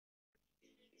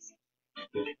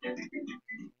Okay.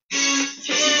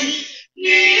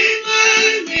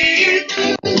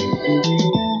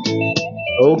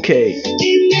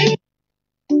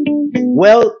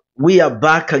 Well, we are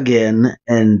back again,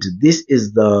 and this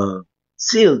is the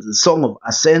sealed song of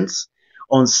ascents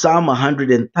on Psalm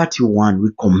 131. We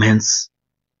commence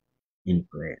in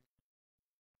prayer.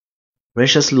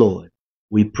 Precious Lord,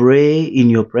 we pray in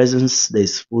your presence there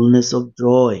is fullness of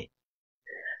joy.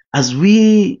 As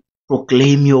we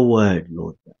proclaim your word,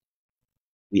 Lord,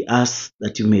 we ask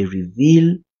that you may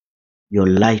reveal your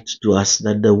light to us,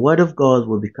 that the word of God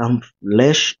will become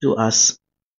flesh to us,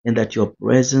 and that your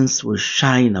presence will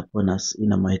shine upon us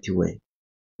in a mighty way.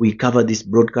 We cover this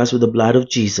broadcast with the blood of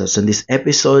Jesus and this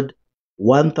episode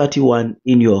 131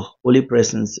 in your holy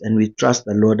presence, and we trust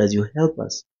the Lord as you help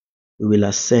us, we will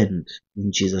ascend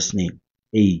in Jesus' name.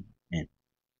 Amen.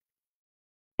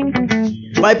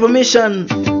 By permission,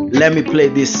 let me play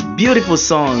this beautiful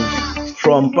song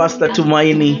from Pastor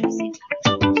Tumaini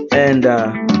and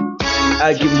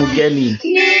Agi Mugeni.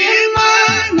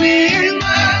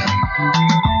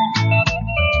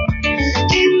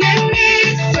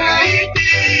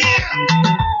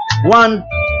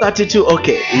 132.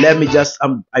 Okay, let me just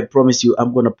I promise you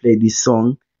I'm gonna play this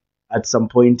song at some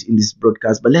point in this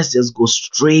broadcast, but let's just go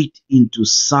straight into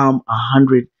Psalm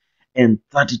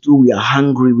 132. We are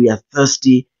hungry, we are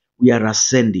thirsty, we are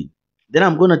ascending. Then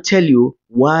I'm gonna tell you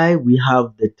why we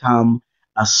have the term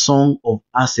a song of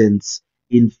ascents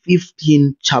in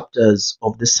 15 chapters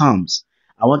of the Psalms.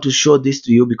 I want to show this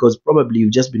to you because probably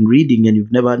you've just been reading and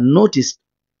you've never noticed.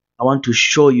 I want to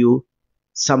show you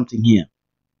something here.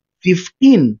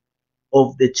 15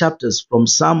 of the chapters from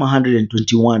Psalm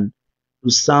 121 to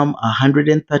Psalm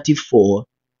 134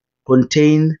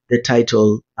 contain the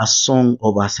title A Song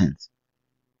of Ascents.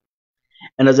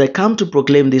 And as I come to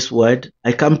proclaim this word,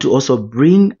 I come to also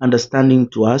bring understanding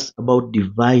to us about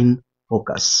divine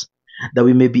focus, that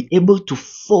we may be able to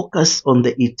focus on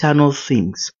the eternal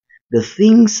things, the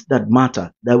things that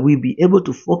matter, that we be able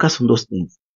to focus on those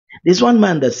things. There's one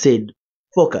man that said,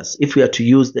 focus, if we are to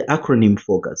use the acronym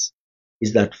focus,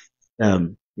 is that,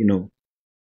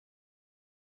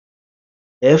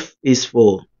 F is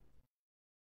for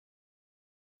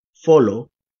follow,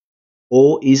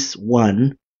 O is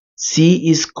one, C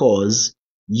is cause,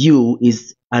 U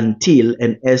is until,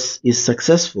 and S is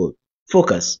successful.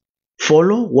 Focus.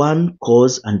 Follow, one,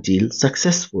 cause, until,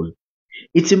 successful.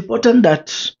 It's important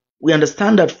that we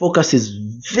understand that focus is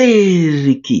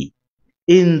very key.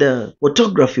 In the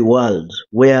photography world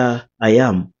where I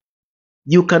am,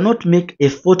 you cannot make a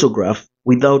photograph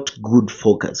without good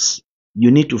focus. You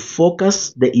need to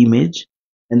focus the image,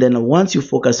 and then once you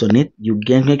focus on it, you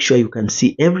can make sure you can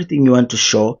see everything you want to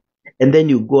show, and then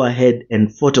you go ahead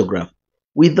and photograph.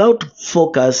 Without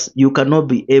focus, you cannot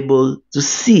be able to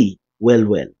see well.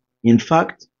 In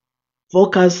fact,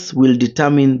 focus will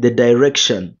determine the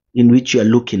direction in which you are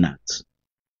looking at.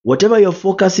 Whatever you're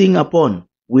focusing upon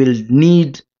will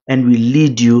need and will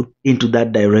lead you into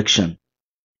that direction.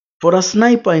 For a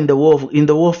sniper in the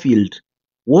war field,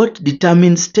 what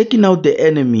determines taking out the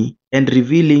enemy and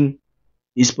revealing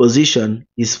his position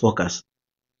is focus.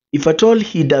 If at all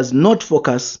he does not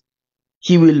focus,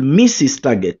 he will miss his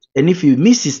target. And if he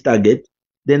misses his target,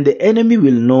 then the enemy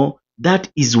will know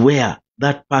that is where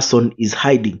that person is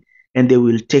hiding, and they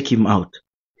will take him out.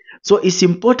 So it's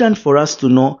important for us to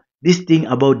know this thing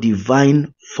about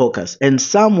divine focus. And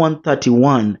Psalm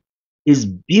 131 is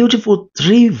beautiful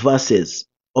 3 verses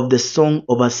of the Song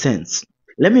of Ascents.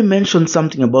 Let me mention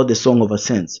something about the Song of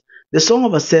Ascents. The Song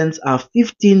of Ascents are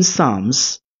 15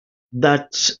 psalms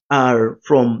that are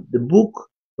from the book,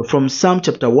 from Psalm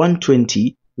chapter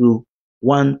 120 to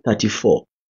 134.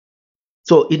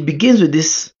 So it begins with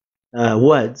these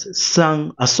words,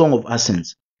 sung a song of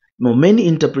ascents. Now, many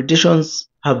interpretations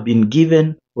have been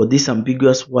given for these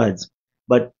ambiguous words,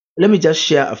 but let me just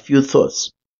share a few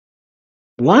thoughts.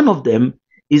 One of them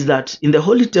is that in the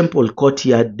Holy Temple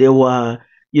courtyard, there was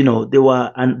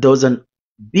a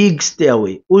big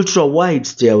stairway, ultra wide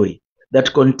stairway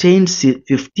that contained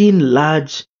 15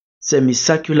 large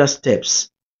semicircular steps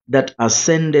that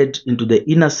ascended into the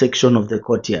inner section of the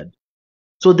courtyard.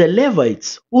 So the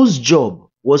Levites, whose job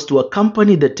was to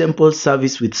accompany the temple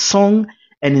service with song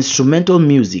and instrumental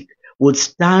music, would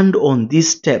stand on these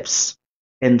steps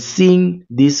and sing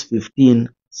these 15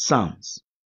 psalms.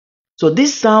 So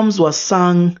these psalms were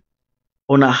sung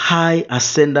on a high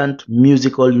ascendant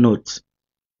musical note.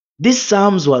 These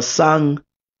psalms were sung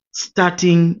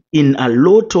starting in a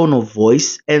low tone of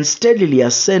voice and steadily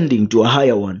ascending to a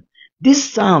higher one.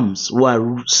 These psalms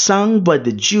were sung by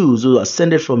the Jews who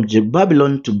ascended from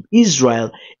Babylon to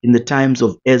Israel in the times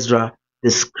of Ezra the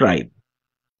scribe.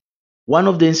 One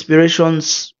of the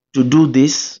inspirations to do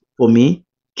this for me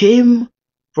came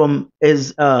from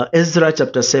Ezra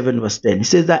chapter 7 verse 10. It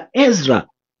says that Ezra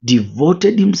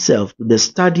devoted himself to the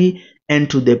study and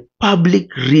to the public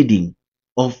reading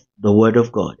of the word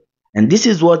of God. And this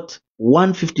is what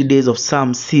 150 Days of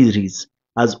Psalm series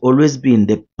has always been,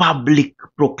 the public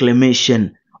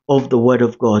proclamation of the word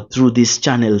of God through these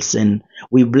channels. And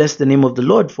we bless the name of the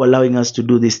Lord for allowing us to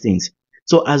do these things.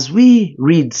 So as we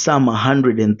read Psalm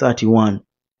 131,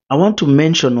 I want to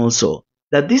mention also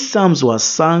that these psalms were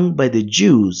sung by the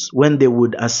Jews when they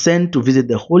would ascend to visit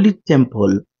the Holy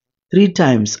Temple 3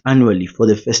 times annually for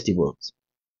the festivals.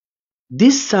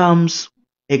 These psalms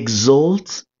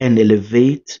exalt and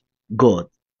elevate God.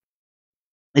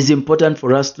 It's important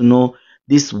for us to know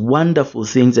these wonderful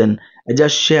things, and I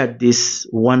just shared this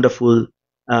wonderful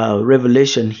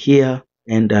revelation here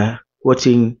and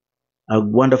quoting a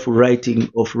wonderful writing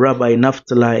of Rabbi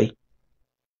Naphtali.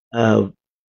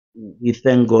 We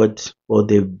thank God for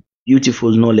the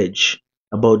beautiful knowledge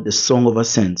about the Song of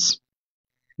Ascents.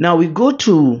 Now we go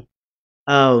to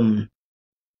Psalm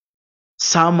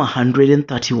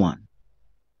 131.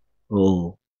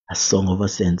 Oh, a Song of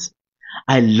Ascents.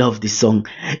 I love this song.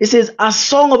 It says, a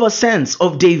song of ascents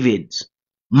of David.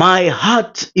 My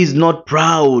heart is not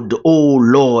proud, O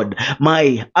Lord.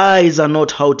 My eyes are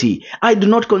not haughty. I do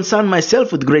not concern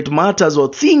myself with great matters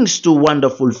or things too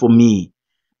wonderful for me.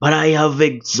 But I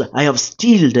have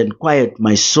stilled and quieted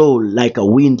my soul like a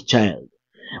weaned child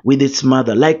with its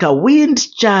mother. Like a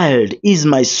weaned child is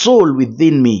my soul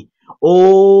within me.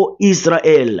 O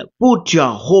Israel, put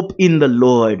your hope in the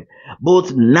Lord,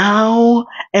 both now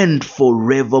and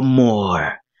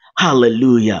forevermore.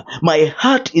 Hallelujah. My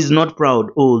heart is not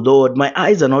proud, O Lord. My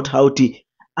eyes are not haughty.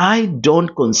 I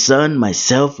don't concern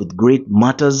myself with great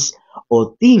matters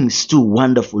or things too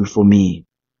wonderful for me.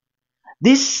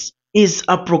 This is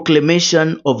a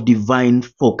proclamation of divine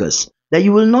focus, that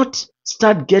you will not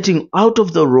start getting out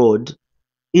of the road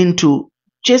into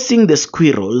chasing the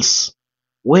squirrels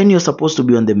when you're supposed to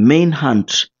be on the main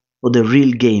hunt for the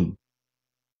real game.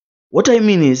 What I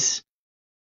mean is,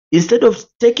 instead of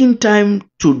taking time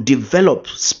to develop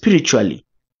spiritually,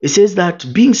 it says that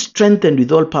being strengthened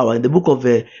with all power in the book of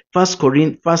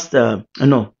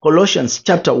Colossians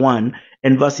chapter 1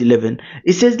 and verse 11,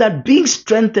 it says that being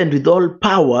strengthened with all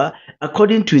power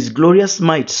according to his glorious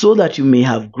might, so that you may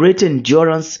have great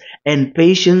endurance and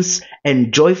patience,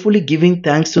 and joyfully giving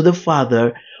thanks to the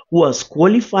Father who has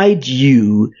qualified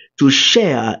you to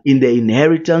share in the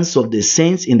inheritance of the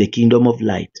saints in the kingdom of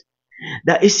light.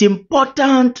 That it's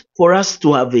important for us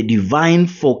to have a divine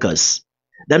focus,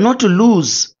 that not to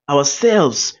lose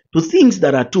ourselves to things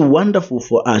that are too wonderful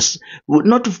for us,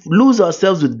 not to lose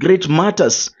ourselves with great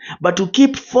matters, but to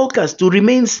keep focused, to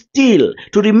remain still,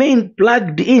 to remain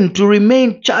plugged in, to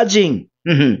remain charging.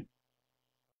 You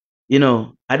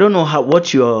know, I don't know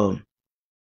what your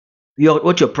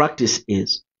practice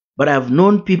is, but I've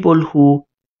known people who,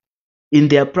 in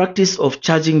their practice of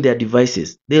charging their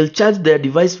devices, they'll charge their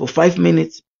device for 5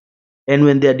 minutes, and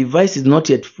when their device is not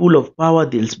yet full of power,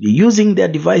 they'll be using their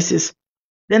devices.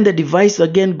 Then the device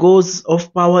again goes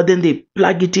off power, then they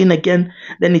plug it in again,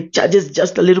 then it charges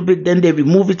just a little bit, then they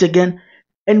remove it again.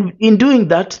 And in doing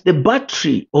that, the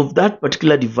battery of that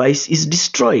particular device is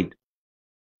destroyed,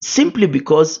 simply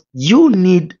because you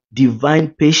need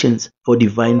divine patience for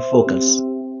divine focus.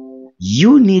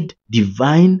 You need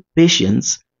divine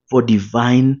patience for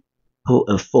divine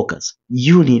focus.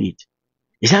 You need it.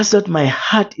 It says that my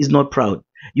heart is not proud.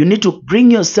 You need to bring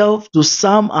yourself to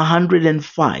Psalm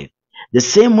 105. The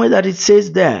same way that it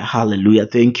says there, hallelujah,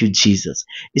 thank you, Jesus.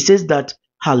 It says that,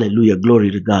 hallelujah,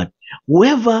 glory to God.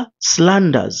 Whoever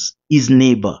slanders his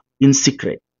neighbor in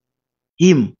secret,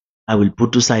 him I will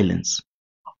put to silence.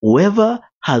 Whoever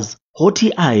has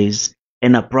haughty eyes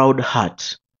and a proud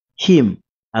heart, him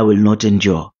I will not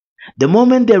endure. The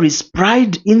moment there is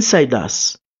pride inside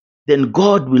us, then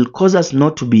God will cause us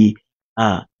not to be,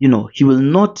 He will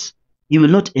not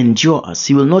endure us.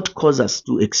 He will not cause us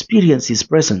to experience His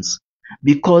presence,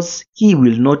 because He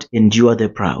will not endure the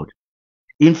proud.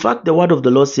 In fact, the word of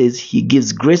the Lord says He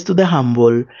gives grace to the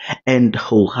humble, and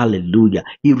oh, hallelujah,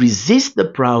 He resists the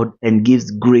proud and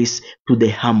gives grace to the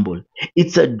humble.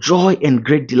 It's a joy and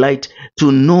great delight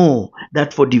to know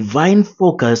that for divine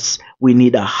focus, we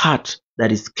need a heart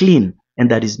that is clean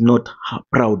and that is not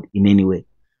proud in any way.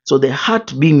 So the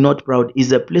heart being not proud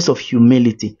is a place of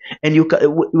humility. And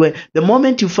the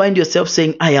moment you find yourself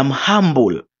saying, I am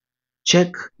humble,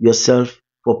 check yourself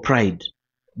for pride,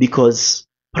 because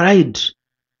pride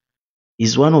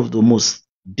is one of the most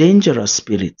dangerous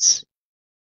spirits,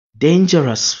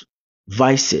 dangerous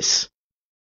vices.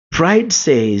 Pride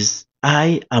says,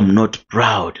 I am not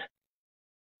proud.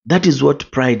 That is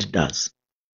what pride does.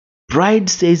 Pride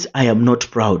says, I am not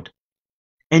proud.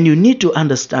 And you need to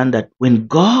understand that when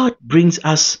God brings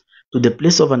us to the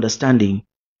place of understanding,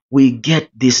 we get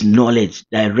this knowledge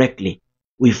directly.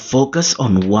 We focus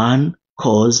on one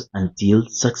cause until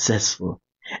successful.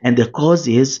 And the cause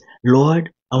is,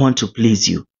 Lord, I want to please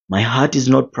you. My heart is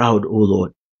not proud, O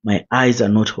Lord. My eyes are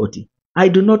not haughty. I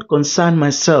do not concern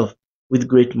myself with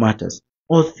great matters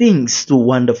or things too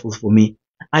wonderful for me.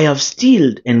 I have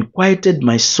stilled and quieted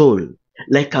my soul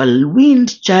like a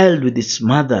weaned child with its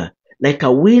mother. Like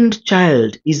a weaned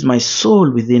child is my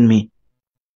soul within me.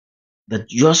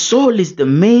 That your soul is the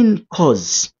main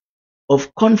cause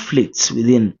of conflicts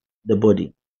within the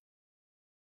body.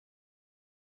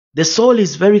 The soul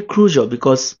is very crucial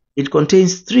because it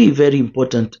contains three very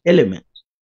important elements.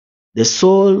 The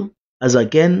soul, as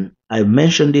again I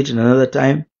mentioned it in another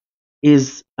time,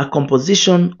 is a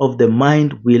composition of the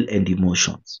mind, will, and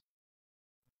emotions.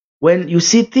 When you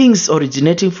see things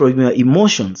originating from your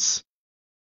emotions,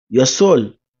 your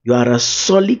soul, you are a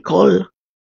solical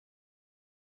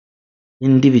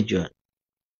individual.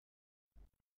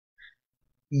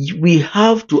 We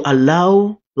have to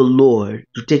allow the Lord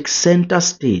to take center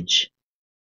stage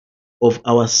of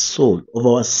our soul, of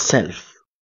our self,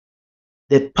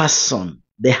 the person,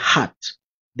 the heart,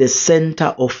 the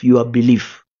center of your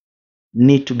belief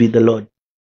need to be the Lord.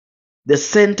 The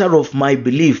center of my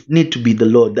belief need to be the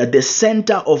Lord. That the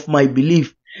center of my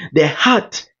belief, the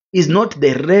heart is not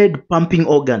the red pumping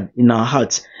organ in our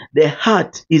hearts. The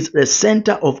heart is the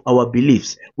center of our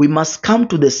beliefs. We must come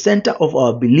to the center of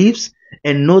our beliefs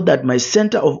and know that my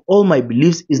center of all my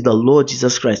beliefs is the Lord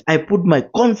Jesus Christ. I put my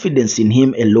confidence in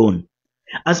Him alone.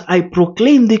 As I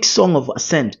proclaim this song of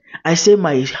ascent, I say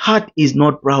my heart is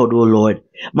not proud, O Lord.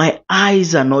 My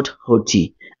eyes are not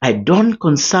haughty. I don't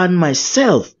concern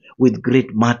myself with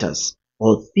great matters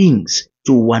or things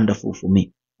too wonderful for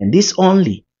me. And this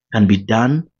only can be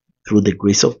done through the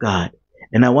grace of God.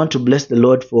 And I want to bless the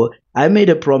Lord for, I made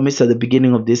a promise at the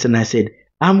beginning of this and I said,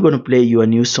 I'm going to play you a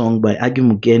new song by Agi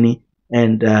Mugeni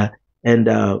and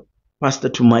Pastor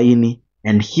Tumaini.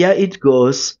 And here it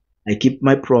goes. I keep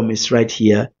my promise right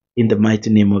here in the mighty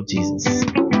name of Jesus.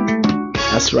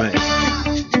 That's right.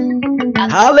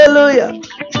 Hallelujah.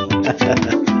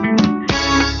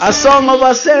 A song of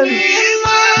ascent.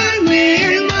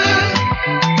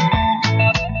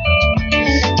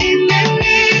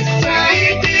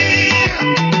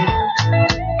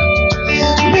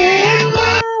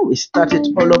 We start it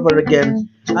all over again.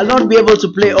 I'll not be able to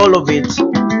play all of it,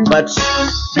 but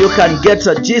you can get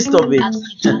a gist of it.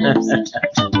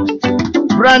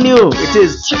 Brand new, it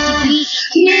is.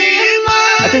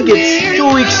 I think it's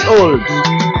 2 weeks old.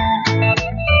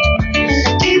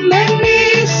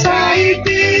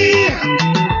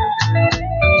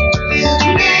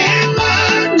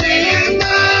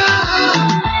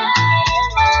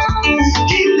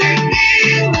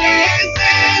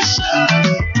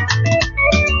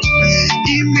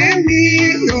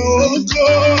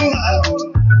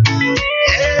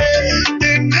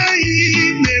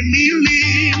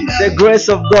 The grace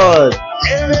of God.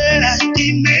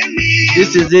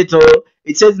 This is it. Oh,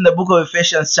 it says in the book of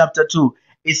Ephesians chapter 2,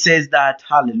 it says that,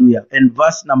 hallelujah, and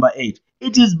verse number 8,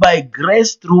 it is by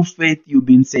grace through faith you've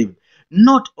been saved,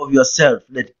 not of yourself,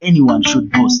 that anyone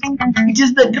should boast. It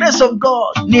is the grace of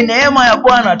God. Ni neema ya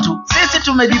Bwana tu. Sisi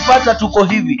tumejipata tuko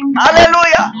hivi.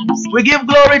 Hallelujah. We give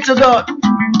glory to God.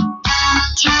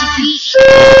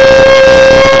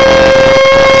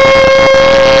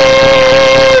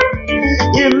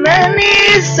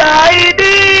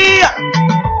 Imenisaidia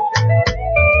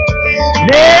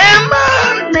neema,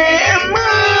 neema,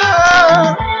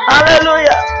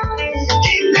 haleluya.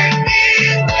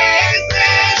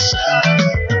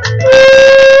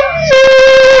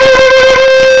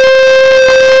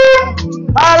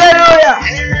 Haleluya,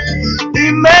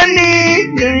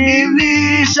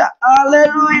 imeniridhisha,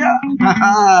 haleluya.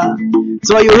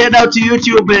 So you head out to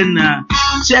YouTube and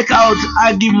check out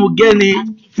Agi Mugeni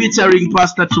featuring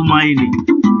Pastor Tumaini.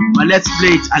 But let's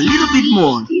play it a little bit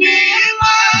more.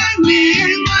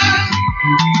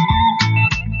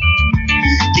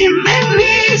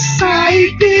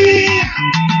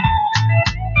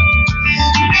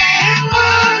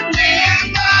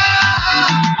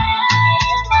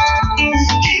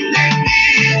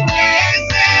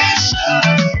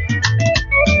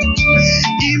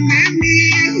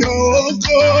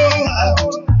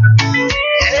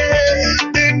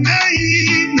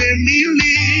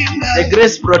 The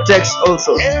grace protects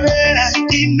also.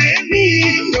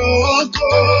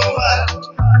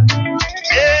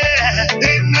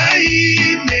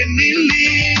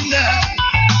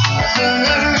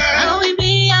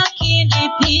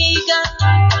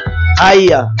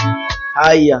 Higher,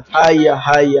 higher, higher,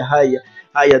 higher, higher,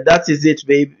 higher. That is it,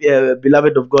 baby,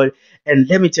 beloved of God. And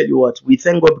let me tell you what, we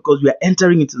thank God because we are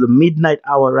entering into the midnight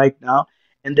hour right now.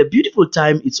 And the beautiful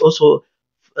time, it's also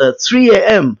 3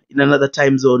 a.m. in another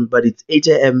time zone, but it's 8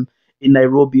 a.m. in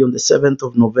Nairobi on the 7th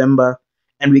of November.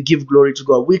 And we give glory to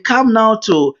God. We come now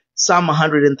to Psalm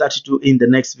 132 in the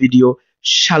next video.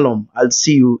 Shalom. I'll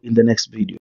see you in the next video.